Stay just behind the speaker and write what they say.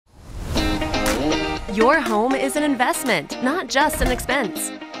Your home is an investment, not just an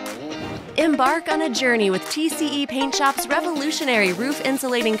expense. Embark on a journey with TCE Paintshop's revolutionary roof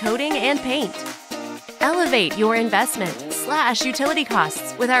insulating coating and paint. Elevate your investment / utility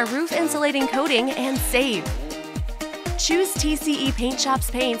costs with our roof insulating coating and save. Choose TCE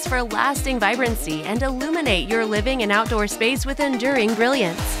Paintshop's paints for lasting vibrancy and illuminate your living and outdoor space with enduring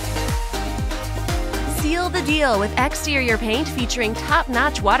brilliance. Seal the deal with exterior paint featuring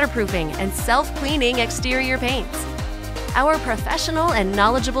top-notch waterproofing and self-cleaning exterior paints. Our professional and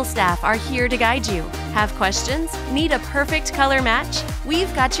knowledgeable staff are here to guide you. Have questions? Need a perfect color match?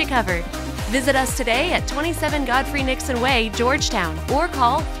 We've got you covered. Visit us today at 27 Godfrey Nixon Way, Georgetown, or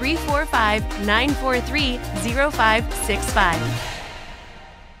call 345-943-0565.